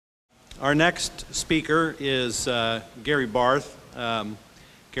Our next speaker is Gary Barth.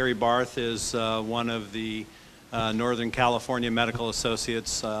 Gary Barth is one of the Northern California Medical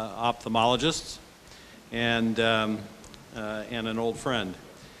Associates ophthalmologists and an old friend.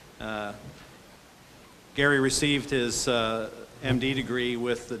 Gary received his MD degree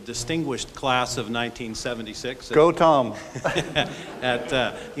with the distinguished class of 1976. Go Tom!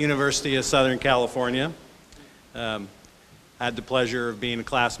 At University of Southern California. Had the pleasure of being a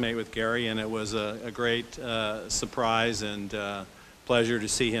classmate with Gary, and it was a great surprise and pleasure to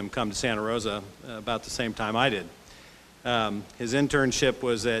see him come to Santa Rosa about the same time I did. His internship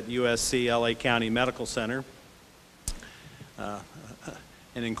was at USC LA County Medical Center, an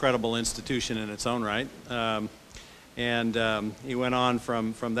incredible institution in its own right. He went on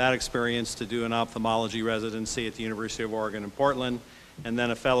from that experience to do an ophthalmology residency at the University of Oregon in Portland, and then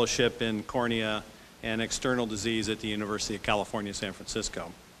a fellowship in cornea and external disease at the University of California, San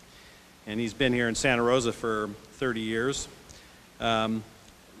Francisco. And he's been here in Santa Rosa for 30 years. The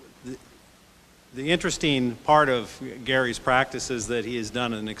interesting part of Gary's practice is that he has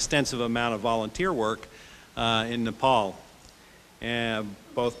done an extensive amount of volunteer work in Nepal,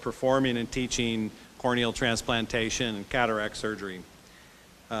 both performing and teaching corneal transplantation and cataract surgery.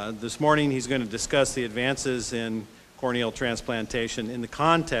 This morning he's going to discuss the advances in corneal transplantation in the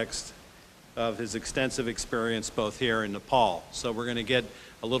context of his extensive experience both here in Nepal. So we're going to get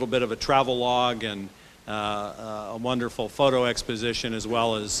a little bit of a travel log and a wonderful photo exposition, as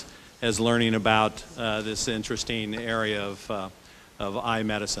well as learning about this interesting area of eye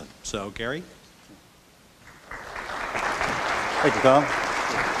medicine. So Gary? Thank you, Tom.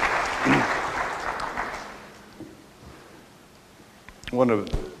 I want to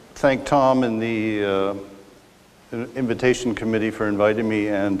thank Tom and the invitation committee for inviting me,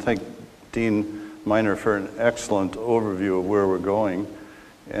 and thank Dean Miner for an excellent overview of where we're going.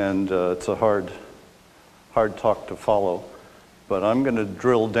 And it's a hard talk to follow, but I'm going to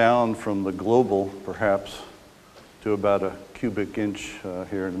drill down from the global, perhaps, to about a cubic inch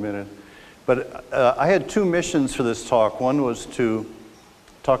here in a minute. But I had two missions for this talk. One was to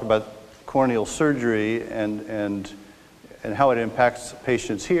talk about corneal surgery and how it impacts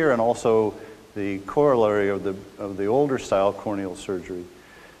patients here, and also the corollary of the older style corneal surgery.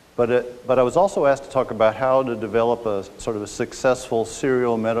 But I was also asked to talk about how to develop a sort of a successful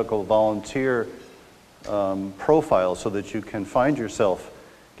serial medical volunteer profile so that you can find yourself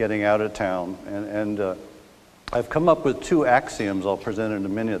getting out of town. And I've come up with two axioms I'll present in a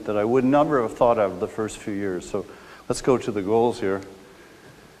minute that I would never have thought of the first few years. So let's go to the goals here.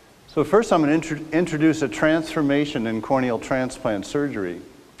 So first I'm going to introduce a transformation in corneal transplant surgery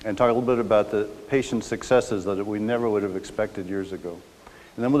and talk a little bit about the patient successes that we never would have expected years ago.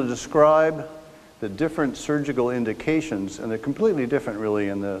 And then we'll describe the different surgical indications, and they're completely different really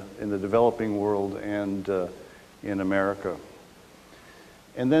in the developing world and in America.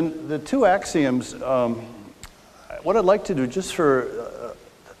 And then the two axioms, what I'd like to do just for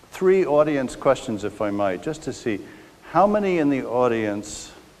three audience questions, if I might, just to see how many in the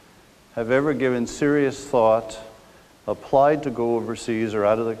audience have ever given serious thought, applied to go overseas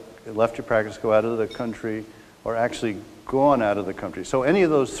or left your practice, go out of the country, or actually gone out of the country. So any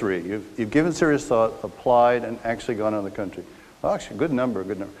of those three, you've given serious thought, applied, and actually gone out of the country. Well, actually, good number.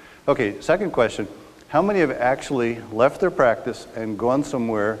 Okay, second question, how many have actually left their practice and gone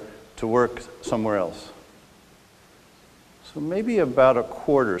somewhere to work somewhere else? So maybe about a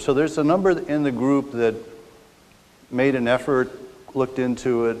quarter. So there's a number in the group that made an effort, looked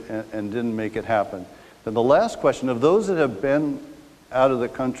into it, and didn't make it happen. Then the last question, of those that have been out of the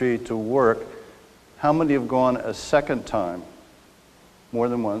country to work, how many have gone a second time? More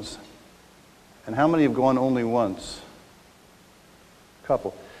than once. And how many have gone only once? A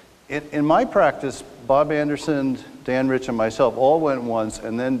couple. In my practice, Bob Anderson, Dan Rich, and myself all went once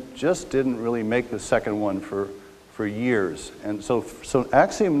and then just didn't really make the second one for years. And so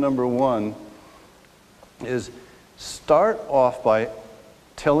axiom number one is start off by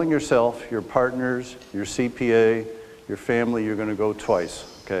telling yourself, your partners, your CPA, your family, you're going to go twice,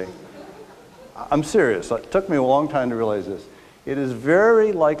 okay? I'm serious. It took me a long time to realize this. It is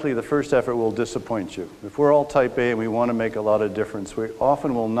very likely the first effort will disappoint you. If we're all type A and we want to make a lot of difference, we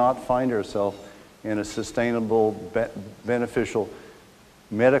often will not find ourselves in a sustainable, beneficial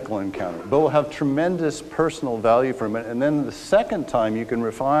medical encounter. But we'll have tremendous personal value from it. And then the second time you can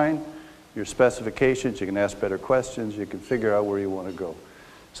refine your specifications, you can ask better questions, you can figure out where you want to go.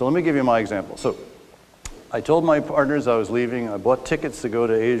 So let me give you my example. So I told my partners I was leaving. I bought tickets to go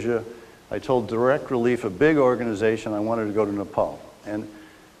to Asia. I told Direct Relief, a big organization, I wanted to go to Nepal. And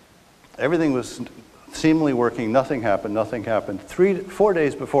everything was seemingly working, nothing happened, nothing happened. 4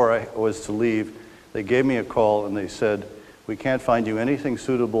 days before I was to leave, they gave me a call and they said, we can't find you anything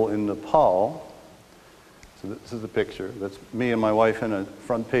suitable in Nepal. So this is the picture. That's me and my wife in a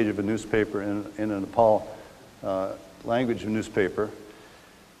front page of a newspaper in a Nepal language newspaper.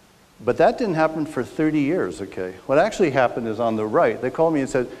 But that didn't happen for 30 years, okay? What actually happened is on the right, they called me and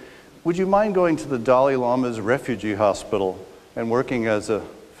said, would you mind going to the Dalai Lama's refugee hospital and working as a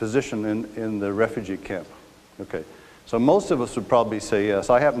physician in the refugee camp? Okay, so most of us would probably say yes.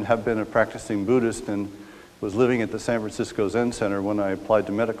 I happen to have been a practicing Buddhist and was living at the San Francisco Zen Center when I applied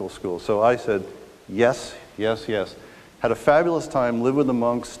to medical school. So I said, yes, yes, yes. Had a fabulous time, lived with the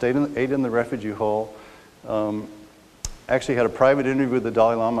monks, ate in the refugee hall. Actually had a private interview with the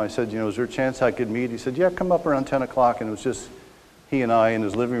Dalai Lama. I said, you know, is there a chance I could meet? He said, yeah, come up around 10 o'clock. And it was just he and I in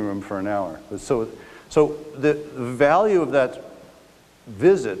his living room for an hour. So the value of that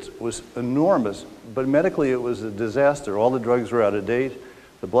visit was enormous, but medically it was a disaster. All the drugs were out of date.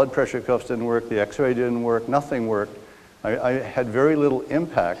 The blood pressure cuffs didn't work. The x-ray didn't work. Nothing worked. I had very little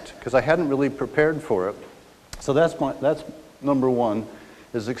impact because I hadn't really prepared for it. So that's number one,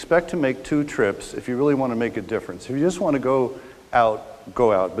 is expect to make 2 trips if you really want to make a difference. If you just want to go out,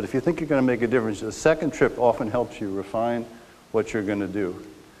 go out. But if you think you're going to make a difference, the second trip often helps you refine what you're going to do.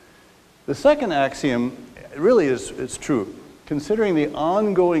 The second axiom really it's true, considering the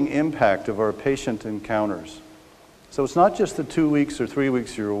ongoing impact of our patient encounters. So it's not just the 2 weeks or 3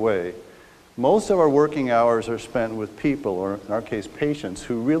 weeks you're away. Most of our working hours are spent with people, or in our case, patients,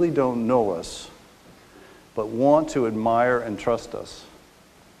 who really don't know us, but want to admire and trust us.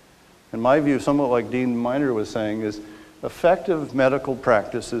 In my view, somewhat like Dean Miner was saying, is effective medical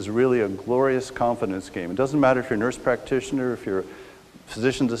practice is really a glorious confidence game. It doesn't matter if you're a nurse practitioner, if you're a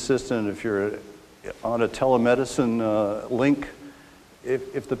physician's assistant, if you're on a telemedicine link.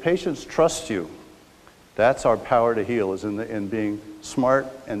 If the patients trust you, that's our power to heal, is in being smart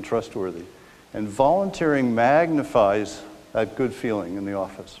and trustworthy. And volunteering magnifies that good feeling in the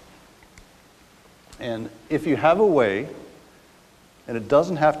office. And if you have a way, and it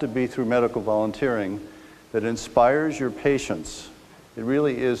doesn't have to be through medical volunteering, that inspires your patients, it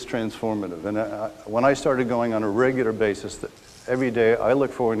really is transformative. And when I started going on a regular basis, every day I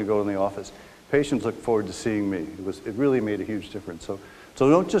look forward to going to the office. Patients look forward to seeing me. It really made a huge difference. So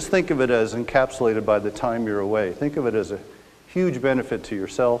don't just think of it as encapsulated by the time you're away. Think of it as a huge benefit to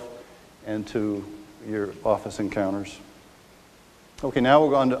yourself and to your office encounters. Okay, now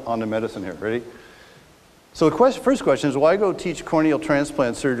we're on to medicine here. Ready? So the first question is, why go teach corneal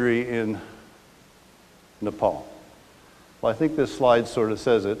transplant surgery in Nepal? Well, I think this slide sort of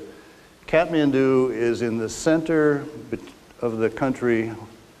says it. Kathmandu is in the center of the country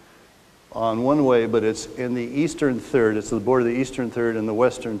on one way, but it's in the eastern third. It's the border of the eastern third and the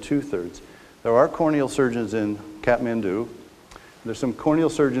western 2/3. There are corneal surgeons in Kathmandu. There's some corneal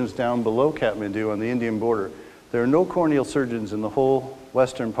surgeons down below Kathmandu on the Indian border. There are no corneal surgeons in the whole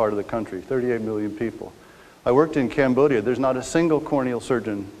western part of the country, 38 million people. I worked in Cambodia. There's not a single corneal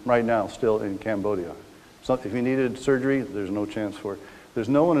surgeon right now still in Cambodia. So if you needed surgery, there's no chance for it. There's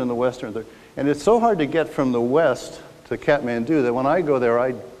no one in the western third. And it's so hard to get from the west to Kathmandu that when I go there,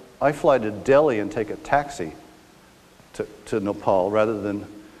 I fly to Delhi and take a taxi to Nepal rather than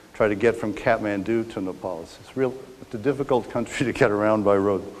try to get from Kathmandu to Nepal. It's a difficult country to get around by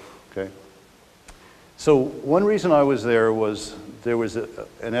road. Okay. So one reason I was there was there was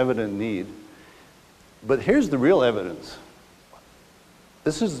an evident need. But here's the real evidence.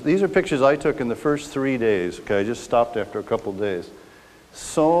 These are pictures I took in the first 3 days. Okay, I just stopped after a couple days.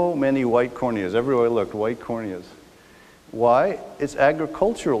 So many white corneas. Everywhere I looked, white corneas. Why? It's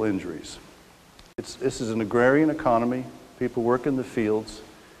agricultural injuries. This is an agrarian economy. People work in the fields.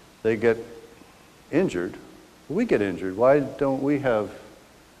 They get injured. We get injured. Why don't we have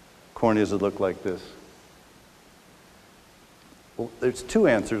corneas that look like this? Well, there's 2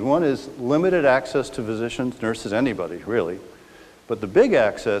 answers. One is limited access to physicians, nurses, anybody, really. But the big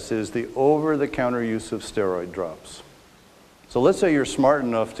access is the over-the-counter use of steroid drops. So let's say you're smart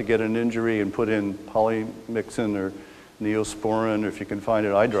enough to get an injury and put in polymyxin or Neosporin, or if you can find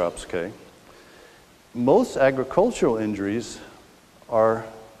it, eye drops, okay? Most agricultural injuries are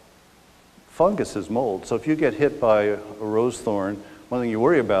funguses, mold. So if you get hit by a rose thorn, one thing you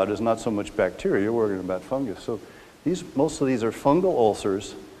worry about is not so much bacteria, you're worrying about fungus. So most of these are fungal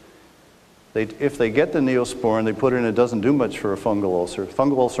ulcers. If they get the Neosporin, they put it in, it doesn't do much for a fungal ulcer.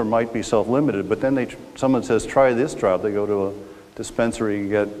 Fungal ulcer might be self-limited, but then someone says, try this drop. They go to a dispensary,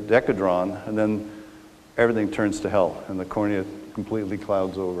 get Decadron, and then everything turns to hell, and the cornea completely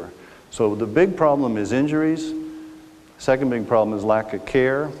clouds over. So the big problem is injuries. Second big problem is lack of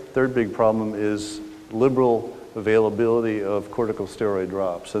care. Third big problem is liberal availability of corticosteroid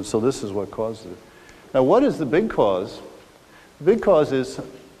drops. And so this is what caused it. Now, what is the big cause? The big cause is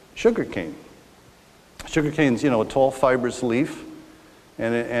sugarcane. Sugarcane's, a tall fibrous leaf,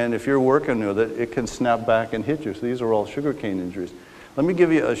 and if you're working with it, it can snap back and hit you. So these are all sugarcane injuries. Let me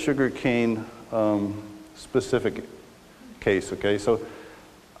give you a sugarcane specific case, okay? So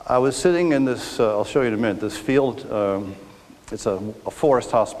I was sitting in this, I'll show you in a minute, this field, it's a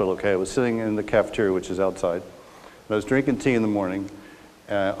forest hospital, okay? I was sitting in the cafeteria, which is outside, and I was drinking tea in the morning,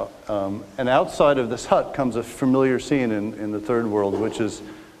 and outside of this hut comes a familiar scene in the third world, which is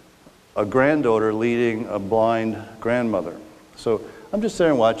a granddaughter leading a blind grandmother. So I'm just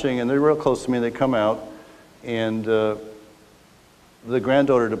there watching, and they're real close to me, and they come out, and the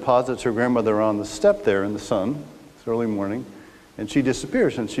granddaughter deposits her grandmother on the step there in the sun. It's early morning, and she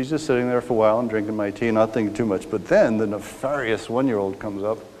disappears, and she's just sitting there for a while and drinking my tea, not thinking too much. But then the nefarious one-year-old comes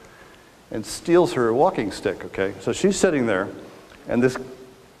up and steals her walking stick, okay? So she's sitting there, and this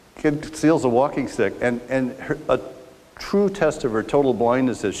kid steals a walking stick, and a true test of her total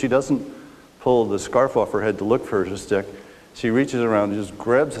blindness is she doesn't pull the scarf off her head to look for her stick. She reaches around and just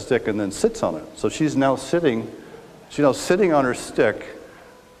grabs the stick and then sits on it. So she's now sitting on her stick,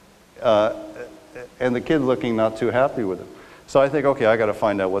 and the kid looking not too happy with it. So I think, okay, I got to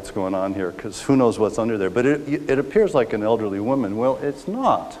find out what's going on here, because who knows what's under there. But it appears like an elderly woman. Well, it's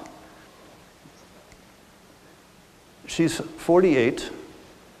not. She's 48.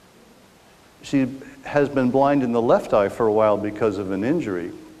 She has been blind in the left eye for a while because of an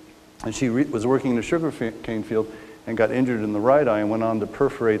injury. And she was working in a sugarcane field and got injured in the right eye and went on to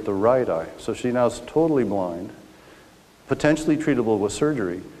perforate the right eye. So she now is totally blind, potentially treatable with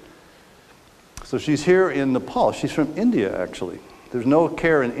surgery. So she's here in Nepal. She's from India, actually. There's no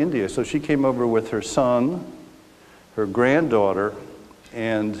care in India. So she came over with her son, her granddaughter,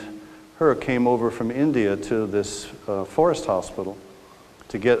 and her came over from India to this forest hospital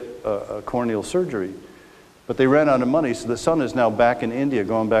to get a corneal surgery. But they ran out of money, so the son is now back in India,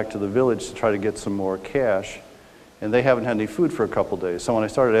 going back to the village to try to get some more cash. And they haven't had any food for a couple days. So when I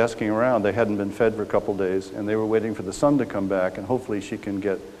started asking around, they hadn't been fed for a couple days, and they were waiting for the son to come back, and hopefully she can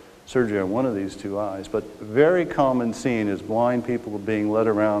get surgery on one of these two eyes. But very common scene is blind people being led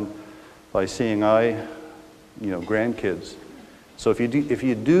around by seeing eye, grandkids. So if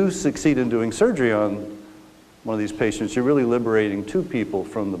you do succeed in doing surgery on one of these patients, you're really liberating two people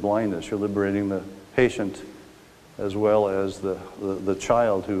from the blindness. You're liberating the patient as well as the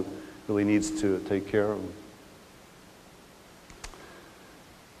child who really needs to take care of them.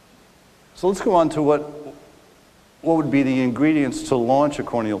 So let's go on to what would be the ingredients to launch a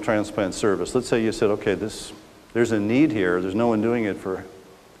corneal transplant service. Let's say you said, okay, there's a need here. There's no one doing it for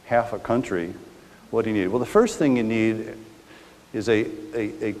half a country. What do you need? Well, the first thing you need is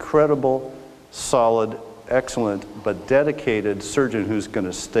a credible, solid, excellent, but dedicated surgeon who's going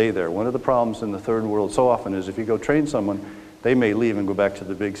to stay there. One of the problems in the third world so often is if you go train someone, they may leave and go back to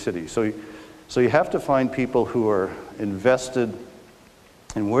the big city. So you have to find people who are invested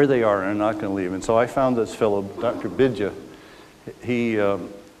in where they are and are not going to leave. And so I found this fellow, Dr. Bidya. He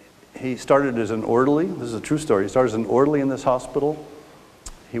started as an orderly. This is a true story. He started as an orderly in this hospital.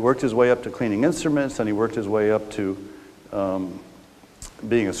 He worked his way up to cleaning instruments, and he worked his way up to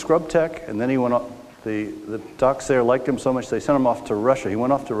being a scrub tech, and then he went up. The docs there liked him so much they sent him off to Russia. He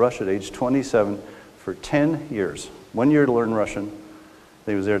went off to Russia at age 27 for 10 years. 1 year to learn Russian.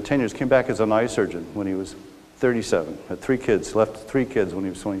 He was there 10 years, came back as an eye surgeon when he was 37, had 3 kids, left 3 kids when he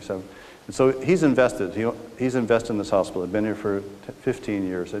was 27. And so he's invested. He's invested in this hospital. He'd been here for 15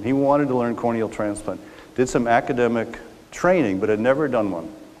 years. And he wanted to learn corneal transplant. Did some academic training, but had never done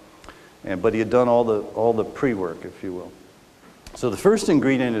one. But he had done all the pre-work, if you will. So the first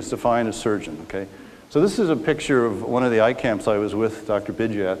ingredient is to find a surgeon, okay? So this is a picture of one of the eye camps I was with Dr.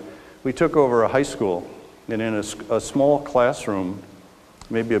 Bidya at. We took over a high school, and in a small classroom,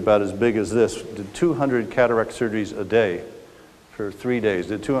 maybe about as big as this, did 200 cataract surgeries a day for 3 days.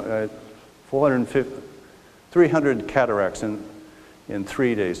 Did 300 cataracts in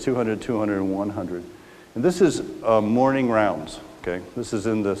 3 days, 200, 200, and 100. And this is morning rounds, okay? This is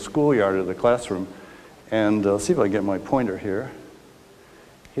in the schoolyard of the classroom. And let's see if I can get my pointer here.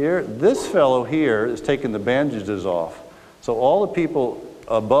 This fellow here is taking the bandages off. So all the people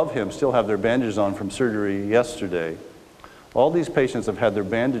above him still have their bandages on from surgery yesterday. All these patients have had their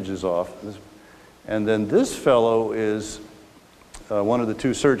bandages off. And then this fellow is one of the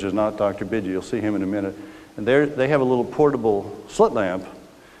 2 surgeons, not Dr. Bidya. You'll see him in a minute. And they have a little portable slit lamp,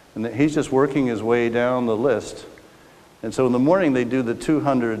 and he's just working his way down the list. And so in the morning they do the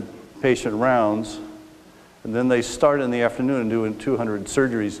 200 patient rounds, and then they start in the afternoon and doing 200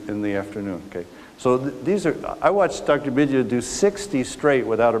 surgeries in the afternoon. Okay. So these are, I watched Dr. Bidya do 60 straight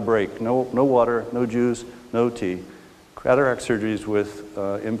without a break. No water, no juice, no tea. Cataract surgeries with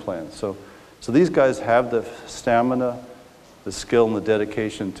implants. So these guys have the stamina, the skill, and the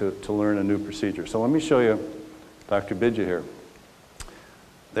dedication to learn a new procedure. So let me show you Dr. Bidya here.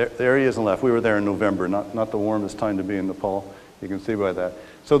 There he is on the left. We were there in November, not the warmest time to be in Nepal. You can see by that.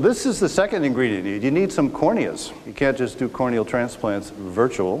 So this is the second ingredient. You need some corneas. You can't just do corneal transplants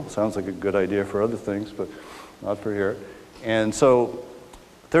virtual. Sounds like a good idea for other things, but not for here. And so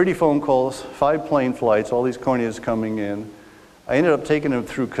 30 phone calls, 5 plane flights, all these corneas coming in. I ended up taking them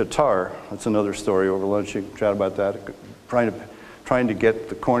through Qatar. That's another story over lunch. You can chat about that. Trying to get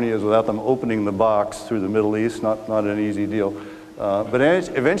the corneas without them opening the box through the Middle East, not an easy deal. But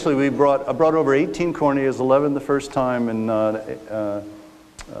eventually I brought over 18 corneas, 11 the first time, and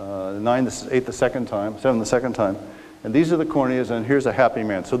 8 the second time, 7 the second time. And these are the corneas, and here's a happy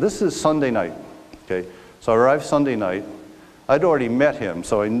man. So this is Sunday night, okay? So I arrived Sunday night. I'd already met him,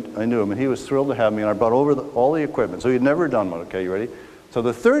 so I knew him, and he was thrilled to have me, and I brought over all the equipment. So he'd never done one, okay, you ready? So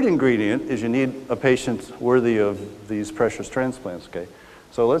the third ingredient is you need a patient worthy of these precious transplants, okay?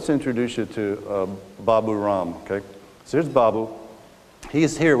 So let's introduce you to Babu Ram, okay? So here's Babu.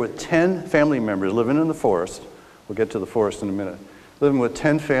 He's here with 10 family members living in the forest. We'll get to the forest in a minute. Living with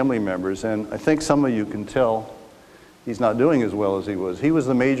 10 family members, and I think some of you can tell he's not doing as well as he was. He was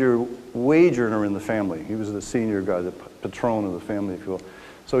the major wage earner in the family. He was the senior guy, the patron of the family, if you will.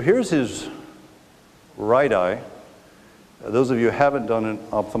 So here's his right eye. Those of you who haven't done an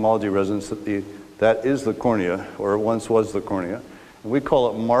ophthalmology residence, that is the cornea, or it once was the cornea. And we call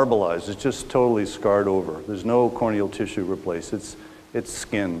it marbleized. It's just totally scarred over. There's no corneal tissue replaced. It's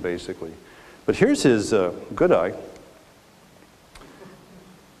skin, basically. But here's his good eye.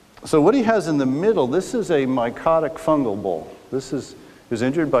 So what he has in the middle, this is a mycotic fungal bowl. This is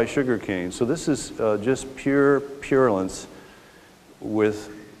injured by sugarcane. So this is just pure purulence with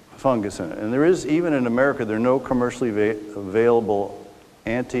fungus in it. And there is, even in America, there are no commercially available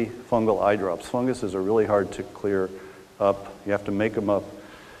antifungal eye drops. Funguses are really hard to clear up. You have to make them up.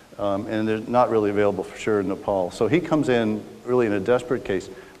 And they're not really available for sure in Nepal. So he comes in really in a desperate case.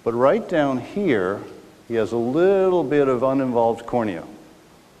 But right down here, he has a little bit of uninvolved cornea.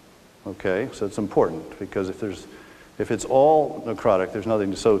 Okay, so it's important because if it's all necrotic, there's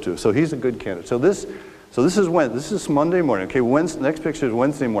nothing to sew to. So he's a good candidate. So this is Monday morning. Okay, next picture is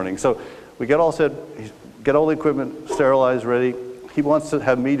Wednesday morning. So we get all set, get all the equipment sterilized, ready. He wants to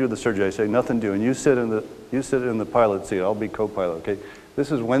have me do the surgery. I say nothing doing. You sit in the pilot seat. I'll be co-pilot. Okay,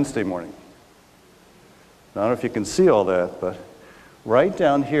 this is Wednesday morning. Now, I don't know if you can see all that, but right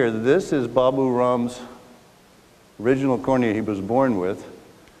down here, this is Babu Ram's original cornea he was born with.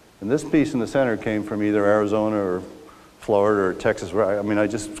 And this piece in the center came from either Arizona or Florida or Texas. I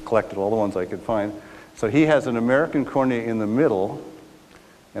just collected all the ones I could find. So he has an American cornea in the middle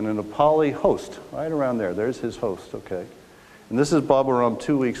and a Nepali host right around there. There's his host, okay. And this is Babu Ram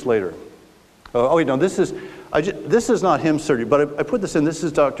 2 weeks later. Oh wait, no, this is not him surgery, but I put this in. This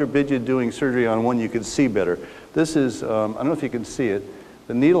is Dr. Bidya doing surgery on one you can see better. This is, I don't know if you can see it.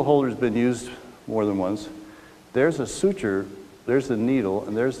 The needle holder's been used more than once. There's a suture. There's the needle,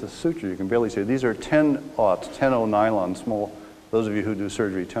 and there's the suture. You can barely see it. These are 10-0 nylon, small. Those of you who do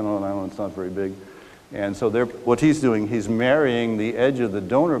surgery, 10-0 nylon is not very big. And so what he's doing, he's marrying the edge of the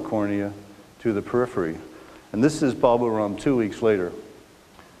donor cornea to the periphery. And this is Babu Ram 2 weeks later.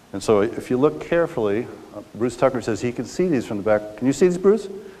 And so if you look carefully, Bruce Tucker says he can see these from the back. Can you see these, Bruce?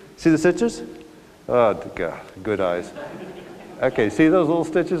 See the stitches? Oh, God, good eyes. Okay, see those little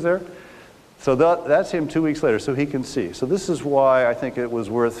stitches there? So that's him 2 weeks later, so he can see. So this is why I think it was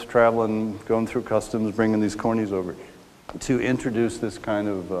worth traveling, going through customs, bringing these corneas over, to introduce this kind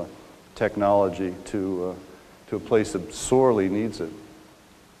of technology to a place that sorely needs it.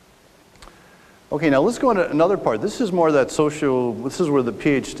 Okay, now let's go on to another part. This is more that this is where the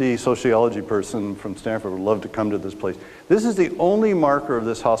PhD sociology person from Stanford would love to come to this place. This is the only marker of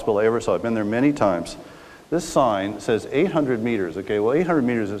this hospital I ever saw. I've been there many times. This sign says 800 meters. Okay, well, 800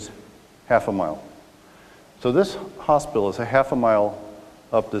 meters is half a mile. So this hospital is a half a mile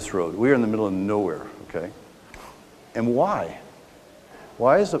up this road. We are in the middle of nowhere, okay? And why?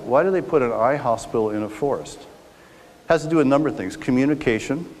 Why do they put an eye hospital in a forest? It has to do with a number of things.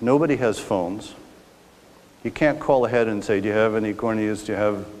 Communication. Nobody has phones. You can't call ahead and say, do you have any corneas?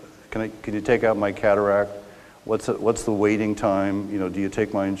 Can you take out my cataract? What's the waiting time? You know, do you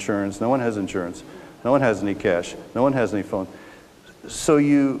take my insurance? No one has insurance. No one has any cash. No one has any phone. So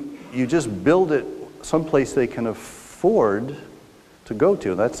you just build it someplace they can afford to go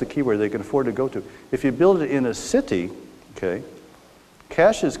to. That's the key word, they can afford to go to. If you build it in a city, okay,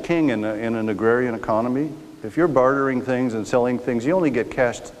 Cash is king in an agrarian economy. If you're bartering things and selling things, you only get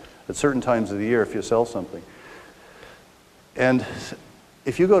cash at certain times of the year if you sell something. And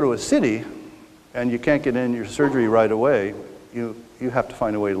if you go to a city and you can't get in your surgery right away, you have to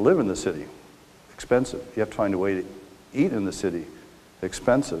find a way to live in the city. Expensive. You have to find a way to eat in the city.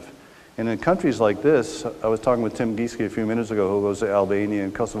 Expensive. And in countries like this, I was talking with Tim Gieske a few minutes ago, who goes to Albania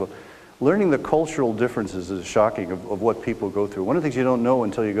and Kosovo. Learning the cultural differences is shocking of what people go through. One of the things you don't know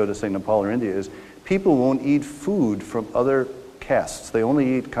until you go to, say, Nepal or India is people won't eat food from other castes. They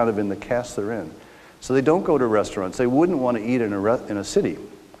only eat kind of in the caste they're in. So they don't go to restaurants. They wouldn't want to eat in a city.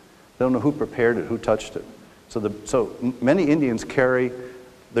 They don't know who prepared it, who touched it. So many Indians carry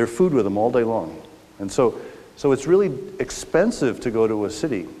their food with them all day long. And so it's really expensive to go to a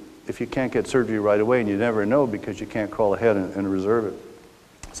city if you can't get surgery right away, and you never know because you can't call ahead and reserve it.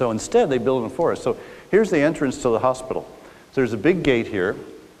 So instead, they build in a forest. So here's the entrance to the hospital. So there's a big gate here.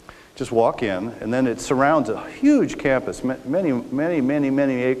 Just walk in, and then it surrounds a huge campus,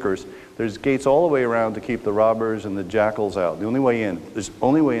 many acres. There's gates all the way around to keep the robbers and the jackals out. The only way in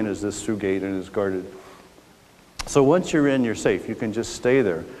is this through gate, and it's guarded. So once you're in, you're safe. You can just stay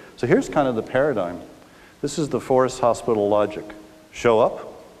there. So here's kind of the paradigm. This is the forest hospital logic. Show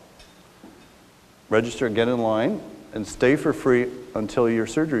up, register, get in line, and stay for free until your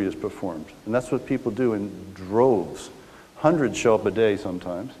surgery is performed. And that's what people do in droves. Hundreds show up a day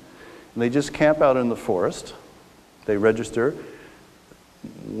sometimes. And they just camp out in the forest. They register.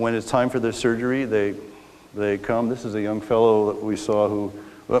 When it's time for their surgery, they come. This is a young fellow that we saw who,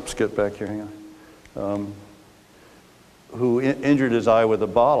 whoops, get back here, hang on. Who injured his eye with a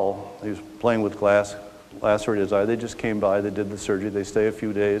bottle. He was playing with glass, lacerated his eye. They just came by, they did the surgery. They stay a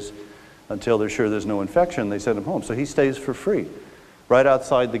few days until they're sure there's no infection. They send him home. So he stays for free. Right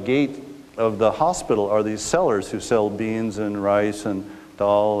outside the gate of the hospital are these sellers who sell beans and rice and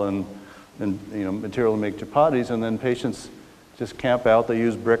dal and material to make chapatis, and then patients just camp out. They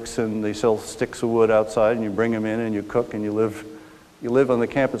use bricks and they sell sticks of wood outside, and you bring them in and you cook and you live on the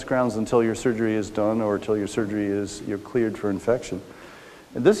campus grounds until your surgery is done or until you're cleared for infection.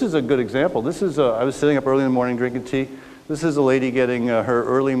 And this is a good example. This is I was sitting up early in the morning drinking tea. This is a lady getting her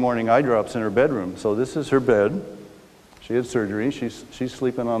early morning eye drops in her bedroom. So this is her bed. She had surgery. She's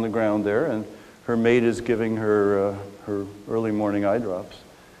sleeping on the ground there, and her maid is giving her her early morning eye drops.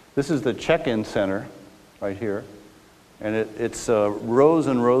 This is the check-in center right here, and it's rows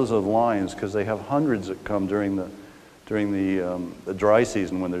and rows of lines because they have hundreds that come during the dry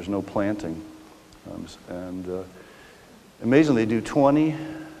season when there's no planting. Amazingly, they do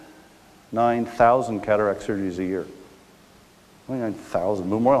 29,000 cataract surgeries a year. 29,000.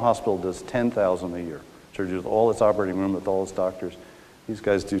 Memorial Hospital does 10,000 a year. Surgery with all its operating room, with all its doctors. These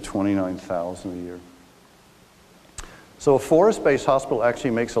guys do 29,000 a year. So a forest-based hospital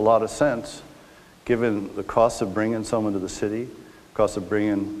actually makes a lot of sense given the cost of bringing someone to the city, cost of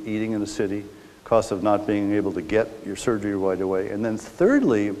eating in the city, cost of not being able to get your surgery right away. And then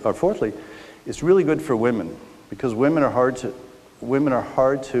fourthly, it's really good for women because women are hard to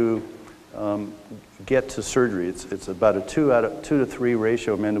get to surgery. It's about a 2 to 3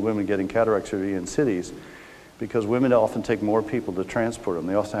 ratio of men to women getting cataract surgery in cities because women often take more people to transport them.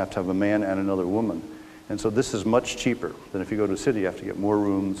 They also have to have a man and another woman. And so this is much cheaper than if you go to a city. You have to get more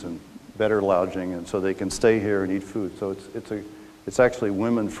rooms and better lodging, and so they can stay here and eat food. So it's actually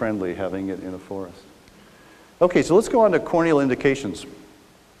women-friendly having it in a forest. Okay, so let's go on to corneal indications.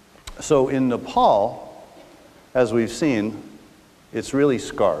 So in Nepal, as we've seen, it's really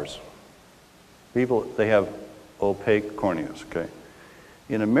scars. They have opaque corneas, okay?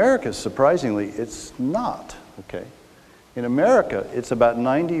 In America, surprisingly, it's not, okay? In America, it's about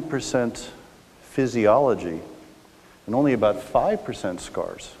 90% physiology and only about 5%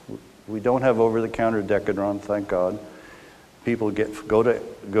 scars. We don't have over-the-counter Decadron, thank God. People go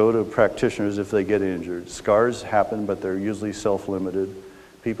to practitioners if they get injured. Scars happen, but they're usually self-limited.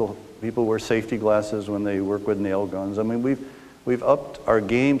 People wear safety glasses when they work with nail guns. I mean, we've upped our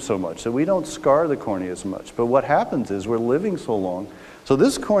game so much, so we don't scar the cornea as much. But what happens is we're living so long. So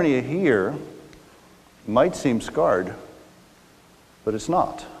this cornea here might seem scarred, but it's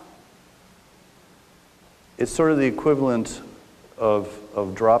not. It's sort of the equivalent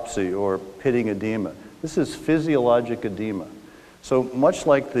of dropsy or pitting edema. This is physiologic edema. So much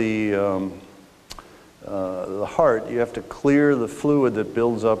like the heart, you have to clear the fluid that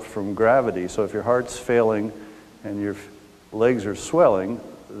builds up from gravity. So if your heart's failing and your legs are swelling,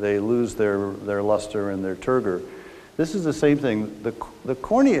 they lose their luster and their turgor. This is the same thing. The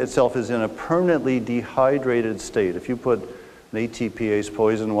cornea itself is in a permanently dehydrated state. If you put an ATPase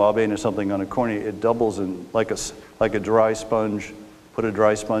poison, Wabane or something on a cornea, it doubles in like a dry sponge Put a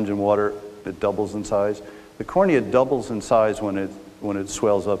dry sponge in water, it doubles in size. The cornea doubles in size when it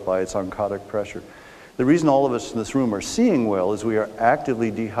swells up by its oncotic pressure. The reason all of us in this room are seeing well is we are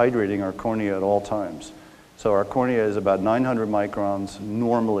actively dehydrating our cornea at all times. So our cornea is about 900 microns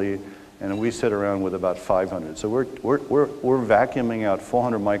normally, and we sit around with about 500. So we're vacuuming out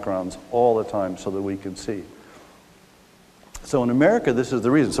 400 microns all the time so that we can see. So in America, this is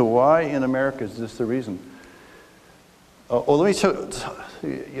the reason. So why in America is this the reason? Let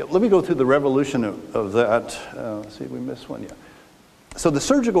me go through the revolution of that. Let's see, we missed one, yeah. So the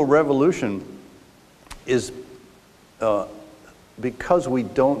surgical revolution is because we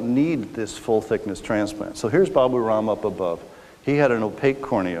don't need this full thickness transplant. So here's Babu Ram up above. He had an opaque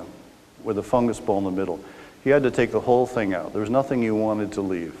cornea with a fungus bowl in the middle. He had to take the whole thing out. There was nothing you wanted to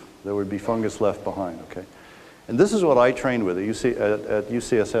leave. There would be fungus left behind, okay? And this is what I trained with. At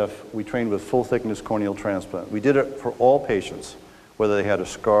UCSF, we trained with full thickness corneal transplant. We did it for all patients, whether they had a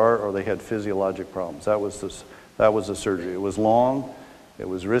scar or they had physiologic problems. That was the surgery. It was long, it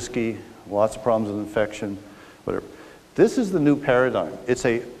was risky, lots of problems with infection, whatever. This is the new paradigm. It's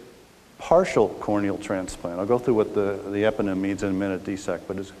a partial corneal transplant. I'll go through what the eponym means in a minute, DSAC,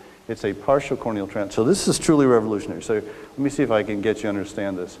 but it's a partial corneal transplant. So this is truly revolutionary. So let me see if I can get you to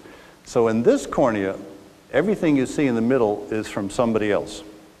understand this. So in this cornea, everything you see in the middle is from somebody else.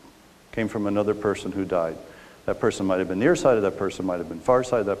 Came from another person who died. That person might have been nearsighted, that person might have been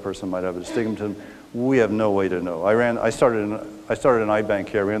farsighted, that person might have astigmatism. We have no way to know. I started an eye bank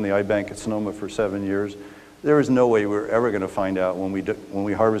here. I ran the eye bank at Sonoma for 7 years. There was no way we were ever going to find out when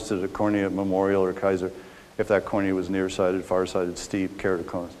we harvested a cornea at Memorial or Kaiser if that cornea was nearsighted, farsighted, steep,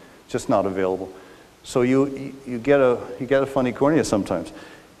 keratoconus. Just not available. So you get a funny cornea sometimes.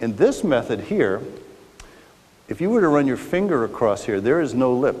 In this method here, if you were to run your finger across here, there is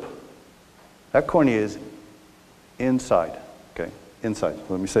no lip. That cornea is inside, okay? Inside.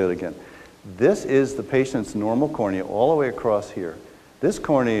 Let me say it again. This is the patient's normal cornea all the way across here. This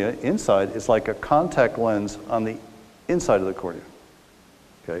cornea inside is like a contact lens on the inside of the cornea.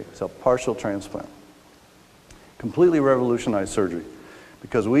 Okay, it's a partial transplant. Completely revolutionized surgery.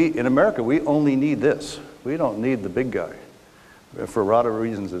 Because in America, we only need this. We don't need the big guy. For a lot of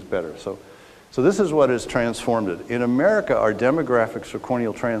reasons, it's better. So this is what has transformed it. In America, our demographics for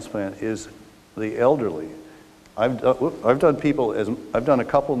corneal transplant is the elderly. I've done a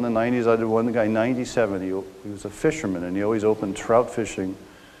couple in the 90s. I did one guy 97. He was a fisherman, and he always opened trout fishing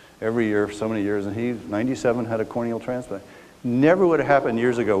every year for so many years, and he 97 had a corneal transplant. Never would have happened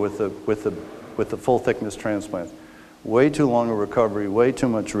years ago with the full thickness transplant. Way too long a recovery, way too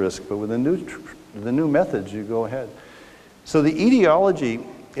much risk. But with the new methods, you go ahead. So the etiology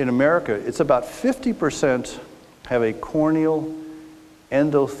in America, it's about 50% have a corneal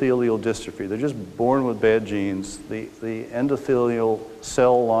endothelial dystrophy. They're just born with bad genes. The endothelial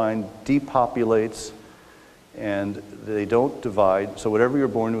cell line depopulates and they don't divide. So whatever you're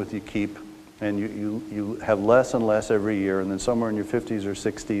born with, you keep, and you have less and less every year. And then somewhere in your 50s or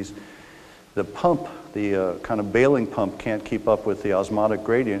 60s, the pump, the kind of bailing pump can't keep up with the osmotic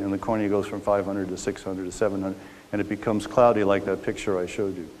gradient, and the cornea goes from 500 to 600 to 700, and it becomes cloudy like that picture I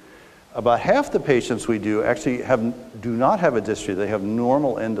showed you. About half the patients we do actually do not have a dystrophy. They have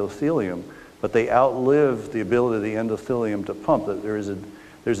normal endothelium, but they outlive the ability of the endothelium to pump.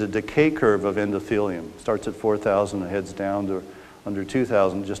 There's a decay curve of endothelium. It starts at 4,000 and heads down to under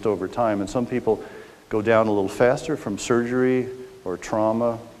 2,000 just over time. And some people go down a little faster from surgery or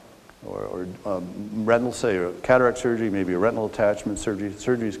trauma or retinal, say, or cataract surgery, maybe a retinal attachment surgery.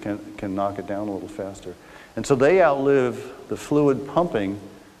 Surgeries can knock it down a little faster. And so they outlive the fluid pumping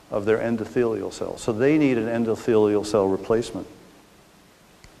of their endothelial cells. So they need an endothelial cell replacement.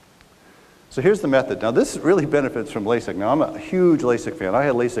 So here's the method. Now this really benefits from LASIK. Now I'm a huge LASIK fan. I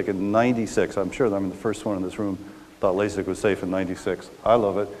had LASIK in '96. I'm sure that I'm the first one in this room thought LASIK was safe in '96. I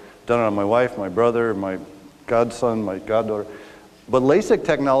love it. Done it on my wife, my brother, my godson, my goddaughter. But LASIK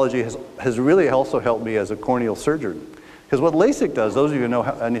technology has really also helped me as a corneal surgeon. Because what LASIK does, those of you who know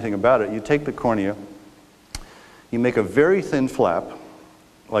anything about it, you take the cornea, you make a very thin flap,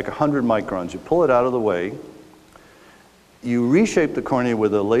 like 100 microns. You pull it out of the way. You reshape the cornea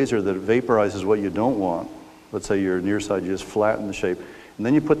with a laser that vaporizes what you don't want. Let's say you're near side, you just flatten the shape. And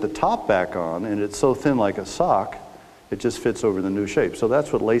then you put the top back on, and it's so thin like a sock, it just fits over the new shape. So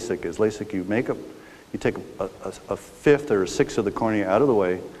that's what LASIK is. LASIK, you take a fifth or a sixth of the cornea out of the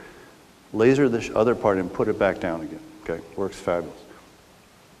way, laser the other part, and put it back down again. Okay, works fabulous.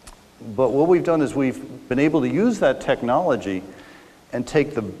 But what we've done is we've been able to use that technology and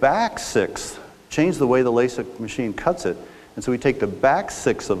take the back sixth, change the way the LASIK machine cuts it, and so we take the back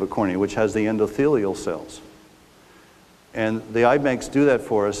sixth of a cornea, which has the endothelial cells, And the eye banks do that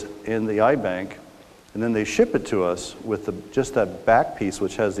for us in the eye bank, and then they ship it to us with just that back piece,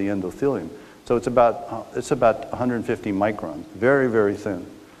 which has the endothelium. So it's about 150 microns, very, very thin.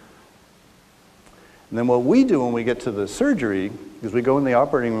 And then what we do when we get to the surgery is we go in the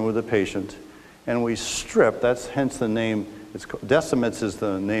operating room with the patient, and we strip. That's hence the name. Decimates is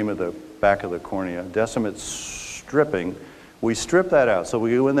the name of the back of the cornea. Decimate stripping. We strip that out. So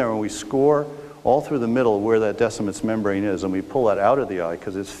we go in there and we score all through the middle where that decimates membrane is, and we pull that out of the eye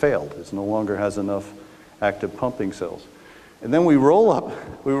because it's failed. It no longer has enough active pumping cells. And then we roll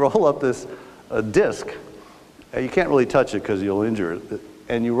up this disc. You can't really touch it because you'll injure it.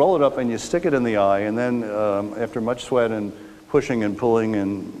 And you roll it up and you stick it in the eye, and then after much sweat and pushing and pulling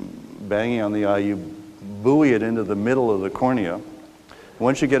and banging on the eye, you buoy it into the middle of the cornea.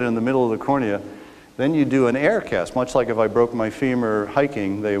 Once you get it in the middle of the cornea, then you do an air cast. Much like if I broke my femur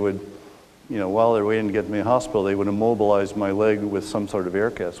hiking, they would, while they're waiting to get me to the hospital, they would immobilize my leg with some sort of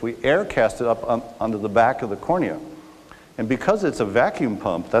air cast. We air cast it up onto the back of the cornea. And because it's a vacuum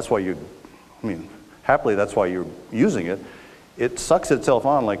pump, that's why happily that's why you're using it. It sucks itself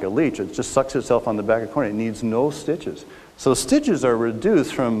on like a leech. It just sucks itself on the back of the cornea. It needs no stitches. So stitches are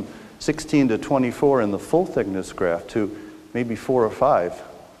reduced from 16 to 24 in the full thickness graft to maybe 4 or 5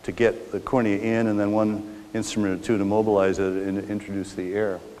 to get the cornea in, and then one instrument or two to mobilize it and introduce the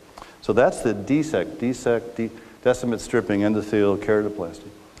air. So that's the decimate stripping, endothelial keratoplasty.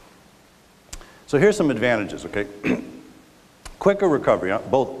 So here's some advantages, okay? Quicker recovery,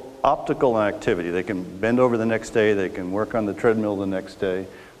 both optical and activity. They can bend over the next day, they can work on the treadmill the next day.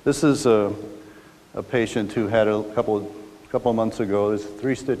 This is a patient who had a couple of months ago. There's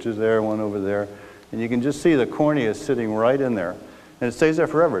 3 stitches there, 1 over there. And you can just see the cornea is sitting right in there. And it stays there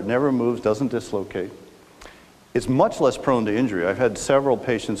forever. It never moves, doesn't dislocate. It's much less prone to injury. I've had several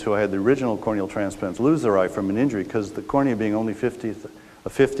patients who had the original corneal transplants lose their eye from an injury because the cornea being only a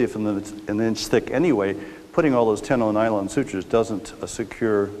 50th of an inch thick anyway, putting all those 10-0 nylon sutures doesn't a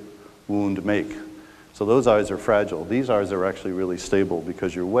secure wound make. So those eyes are fragile. These eyes are actually really stable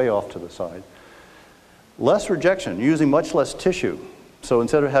because you're way off to the side. Less rejection, using much less tissue. So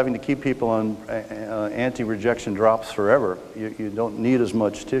instead of having to keep people on anti-rejection drops forever, you don't need as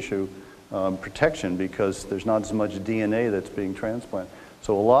much tissue protection because there's not as much DNA that's being transplanted.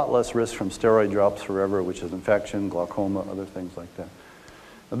 So a lot less risk from steroid drops forever, which is infection, glaucoma, other things like that.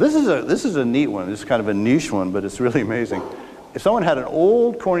 Now this is a neat one. This is kind of a niche one, but it's really amazing. If someone had an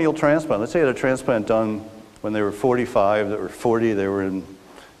old corneal transplant, let's say they had a transplant done when they were 45, they were 40, they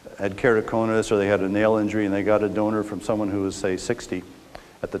had keratoconus, or they had a nail injury and they got a donor from someone who was, say, 60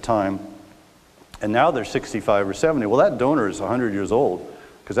 at the time, and now they're 65 or 70. Well, that donor is 100 years old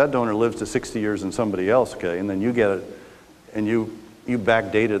because that donor lives to 60 years in somebody else, okay? And then you get it, and you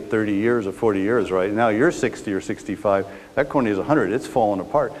backdate it 30 years or 40 years, right? Now you're 60 or 65. That cornea is 100. It's fallen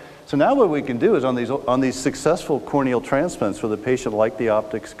apart. So now what we can do is on these successful corneal transplants where the patient liked the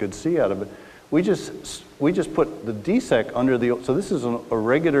optics, could see out of it, we just put the DSEC under the, so this is a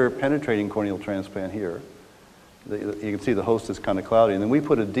regular penetrating corneal transplant here. You can see the host is kind of cloudy, and then we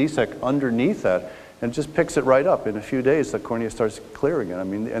put a DSEC underneath that and it just picks it right up. In a few days, the cornea starts clear again. I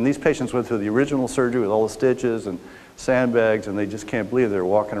mean, and these patients went through the original surgery with all the stitches and sandbags, and they just can't believe they're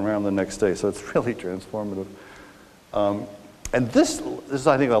walking around the next day. So it's really transformative. And this is,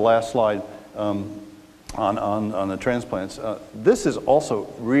 I think, the last slide on the transplants. This is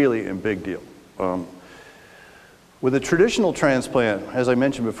also really a big deal. With a traditional transplant, as I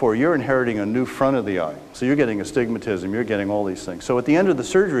mentioned before, you're inheriting a new front of the eye. So you're getting astigmatism, you're getting all these things. So at the end of the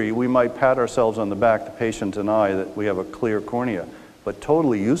surgery, we might pat ourselves on the back, the patient and I, that we have a clear cornea, but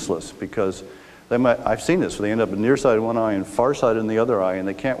totally useless because I've seen this, they end up with near side in one eye and far side in the other eye, and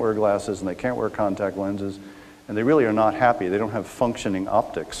they can't wear glasses and they can't wear contact lenses, and they really are not happy. They don't have functioning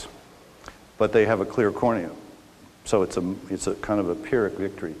optics, but they have a clear cornea. So it's a kind of a Pyrrhic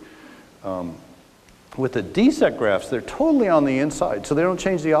victory. With the DSEC grafts, they're totally on the inside, so they don't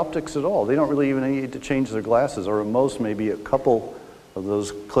change the optics at all. They don't really even need to change their glasses, or at most maybe a couple of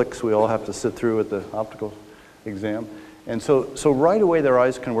those clicks we all have to sit through at the optical exam. And so right away their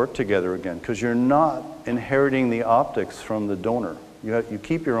eyes can work together again, because you're not inheriting the optics from the donor. You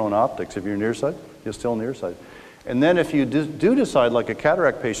keep your own optics. If you're nearsighted, you're still nearsighted. And then if you do decide, like a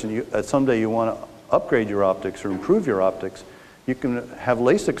cataract patient, someday you want to upgrade your optics or improve your optics, you can have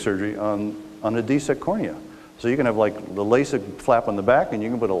LASIK surgery on a DSEC cornea. So you can have like the LASIK flap on the back, and you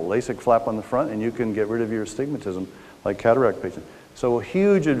can put a LASIK flap on the front, and you can get rid of your astigmatism like cataract patients. So a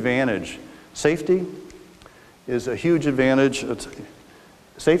huge advantage. Safety is a huge advantage.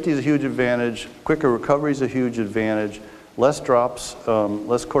 Safety is a huge advantage. Quicker recovery is a huge advantage. Less drops,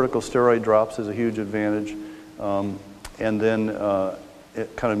 less corticosteroid drops is a huge advantage. and then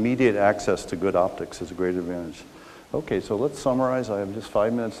kind of immediate access to good optics is a great advantage. Okay, so let's summarize. I have just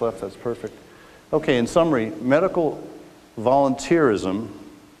 5 minutes left. That's perfect. Okay, in summary, medical volunteerism,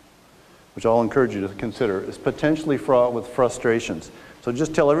 which I'll encourage you to consider, is potentially fraught with frustrations. So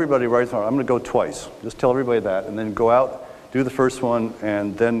just tell everybody right now, I'm going to go twice. Just tell everybody that, and then go out, do the first one,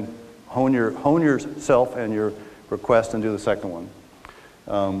 and then hone yourself and your request and do the second one.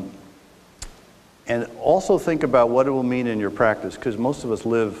 And also think about what it will mean in your practice, because most of us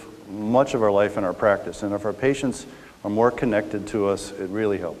live much of our life in our practice, and if our patients are more connected to us, it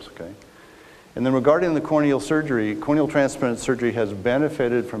really helps, okay? And then regarding the corneal surgery, corneal transplant surgery has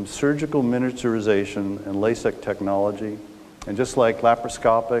benefited from surgical miniaturization and LASIK technology. And just like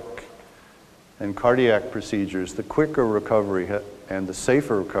laparoscopic and cardiac procedures, the quicker recovery and the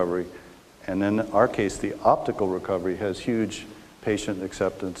safer recovery, and in our case, the optical recovery, has huge patient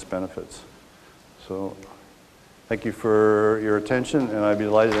acceptance benefits. So thank you for your attention, and I'd be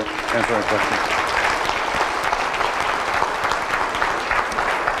delighted to answer any questions.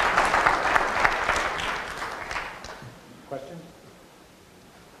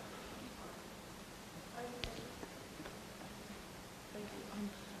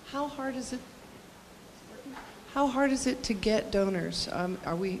 How hard is it to get donors?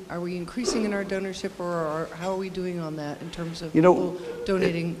 Are we increasing in our donorship, or how are we doing on that in terms of people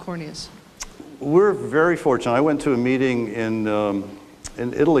donating corneas? We're very fortunate. I went to a meeting in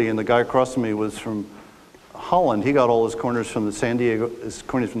Italy, and the guy across from me was from Holland. He got all his corneas from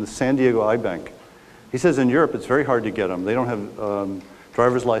the San Diego Eye Bank. He says in Europe it's very hard to get them. They don't have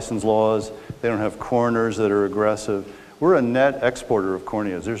driver's license laws. They don't have coroners that are aggressive. We're a net exporter of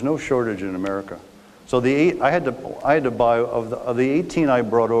corneas. There's no shortage in America. So I had to buy, of the 18 I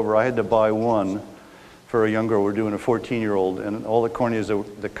brought over, I had to buy one for a young girl. We're doing a 14-year-old, and all the corneas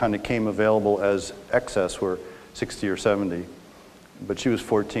that kind of came available as excess were 60 or 70. But she was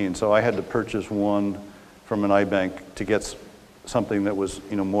 14, so I had to purchase one from an eye bank to get something that was,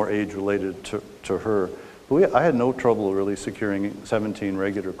 more age-related to her. But I had no trouble really securing 17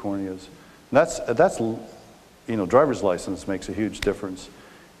 regular corneas. And that's driver's license makes a huge difference,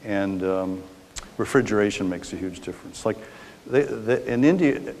 and refrigeration makes a huge difference. Like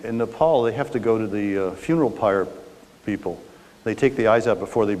in Nepal, they have to go to the funeral pyre people. They take the eyes out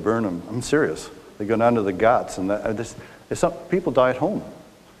before they burn them. I'm serious. They go down to the Ghats, and people die at home.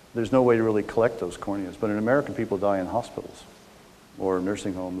 There's no way to really collect those corneas. But in America, people die in hospitals or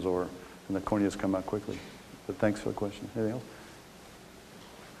nursing homes, and the corneas come out quickly. But thanks for the question. Anything else?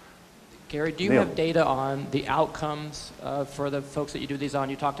 Gary, do you have data on the outcomes for the folks that you do these on?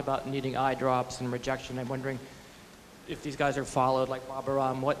 You talked about needing eye drops and rejection. I'm wondering if these guys are followed, like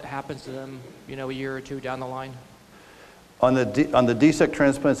Babaram, what happens to them, a year or two down the line? On the DSEC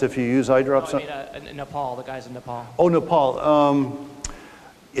transplants, if you use eye drops? No, I mean in Nepal, the guys in Nepal. Oh, Nepal.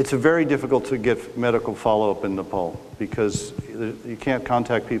 It's very difficult to get medical follow-up in Nepal because you can't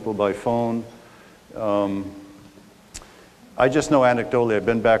contact people by phone. I just know anecdotally, I've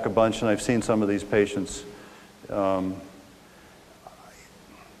been back a bunch and I've seen some of these patients.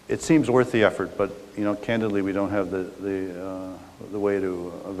 It seems worth the effort, but candidly, we don't have the way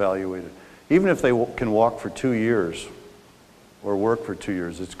to evaluate it. Even if they can walk for 2 years or work for 2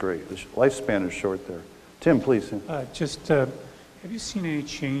 years, it's great. The lifespan is short there. Tim, please. Have you seen any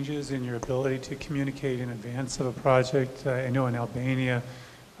changes in your ability to communicate in advance of a project? I know in Albania,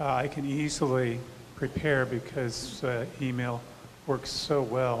 I can easily prepare because email works so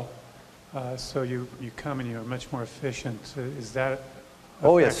well. So you come and you're much more efficient. Is that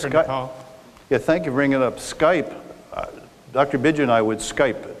a factor in Nepal? Yeah, thank you for bringing it up. Skype, Dr. Bidja and I would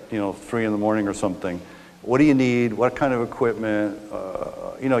Skype at 3 in the morning or something. What do you need? What kind of equipment?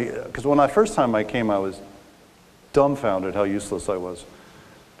 Because when first time I came, I was dumbfounded how useless I was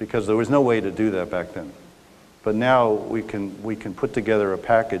because there was no way to do that back then. But now we can put together a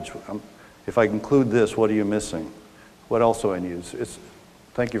package. If I include this, what are you missing? What else do I need?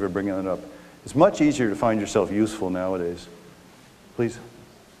 Thank you for bringing that up. It's much easier to find yourself useful nowadays. Please.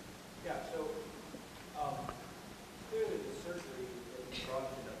 Yeah, so clearly the surgery that you brought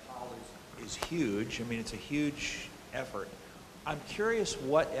to Nepal is huge. I mean, it's a huge effort. I'm curious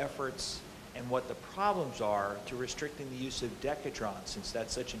what efforts and what the problems are to restricting the use of Decatron, since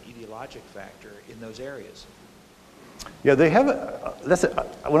that's such an etiologic factor in those areas. Yeah, they have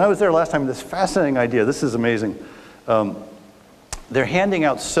when I was there last time, this fascinating idea. This is amazing. They're handing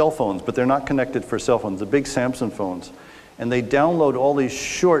out cell phones, but they're not connected for cell phones, the big Samsung phones. And they download all these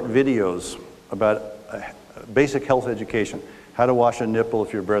short videos about basic health education. How to wash a nipple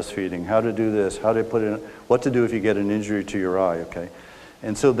if you're breastfeeding, how to do this, how to put in, what to do if you get an injury to your eye, okay?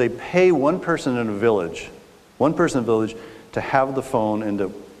 And so they pay one person in a village one person in the village to have the phone and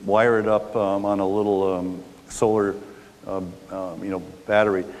to wire it up on a little solar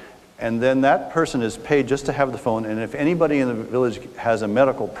battery. And then that person is paid just to have the phone, and if anybody in the village has a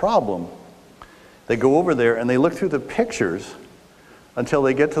medical problem, they go over there and they look through the pictures until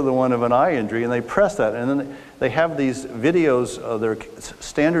they get to the one of an eye injury, and they press that, and then they have these videos, they're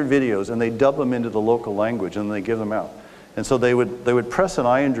standard videos, and they dub them into the local language, and they give them out. And so they would press an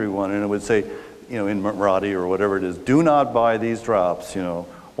eye injury one, and it would say, in Marathi or whatever it is, do not buy these drops,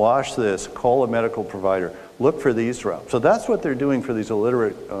 wash this, call a medical provider, look for these drops. So that's what they're doing for these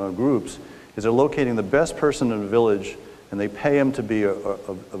illiterate groups, is they're locating the best person in the village, and they pay them to be a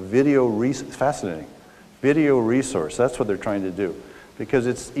video fascinating, video resource. That's what they're trying to do.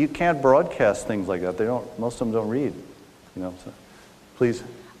 Because you can't broadcast things like that. Most of them don't read, so please.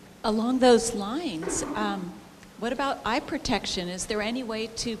 Along those lines, what about eye protection? Is there any way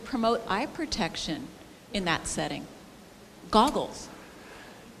to promote eye protection in that setting? Goggles.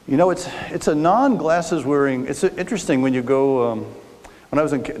 It's a non-glasses wearing, it's interesting when you go, when I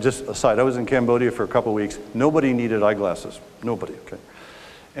was just aside, I was in Cambodia for a couple of weeks, nobody needed eyeglasses, nobody, okay.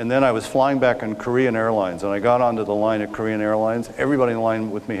 And then I was flying back on Korean Airlines, and I got onto the line at Korean Airlines. Everybody in the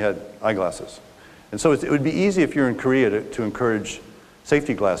line with me had eyeglasses. And so it would be easy if you're in Korea to encourage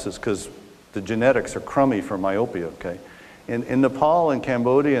safety glasses, because the genetics are crummy for myopia, okay? In Nepal and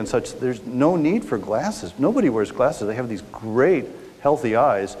Cambodia and such, there's no need for glasses. Nobody wears glasses. They have these great, healthy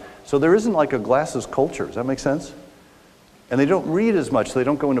eyes. So there isn't like a glasses culture. Does that make sense? And they don't read as much. They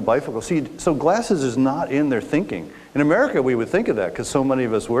don't go into bifocals. So glasses is not in their thinking. In America, we would think of that because so many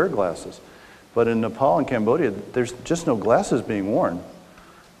of us wear glasses. But in Nepal and Cambodia, there's just no glasses being worn.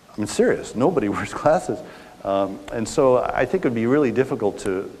 I mean, serious. Nobody wears glasses. And so I think it would be really difficult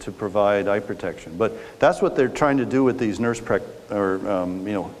to provide eye protection. But that's what they're trying to do with these kind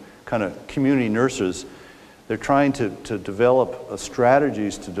of community nurses. They're trying to develop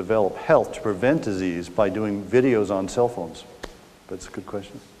strategies to develop health, to prevent disease by doing videos on cell phones. That's a good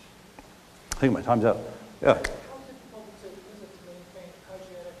question. I think my time's up. Yeah.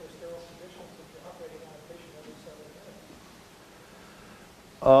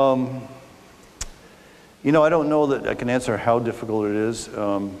 I don't know that I can answer how difficult it is,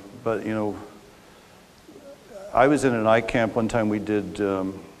 but I was in an eye camp one time. We did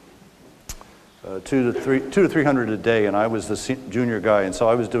 200 to 300 a day, and I was the junior guy, and so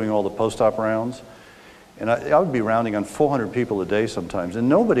I was doing all the post-op rounds, and I would be rounding on 400 people a day sometimes, and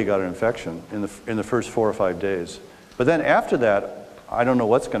nobody got an infection in the first 4 or 5 days. But then after that, I don't know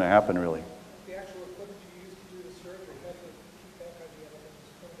what's going to happen really. The actual equipment you use to do the surgery, how do you keep that hygienic?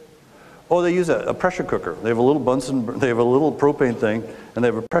 Oh, they use a pressure cooker. They have a little Bunsen, they have a little propane thing, and they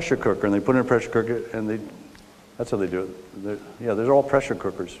have a pressure cooker, and they put in a pressure cooker, and that's how they do it. Yeah, they're all pressure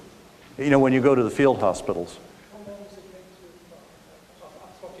cookers. When you go to the field hospitals. How long does it take to, I'll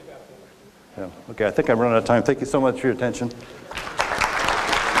talk to you about that. Yeah, okay, I think I've run out of time. Thank you so much for your attention.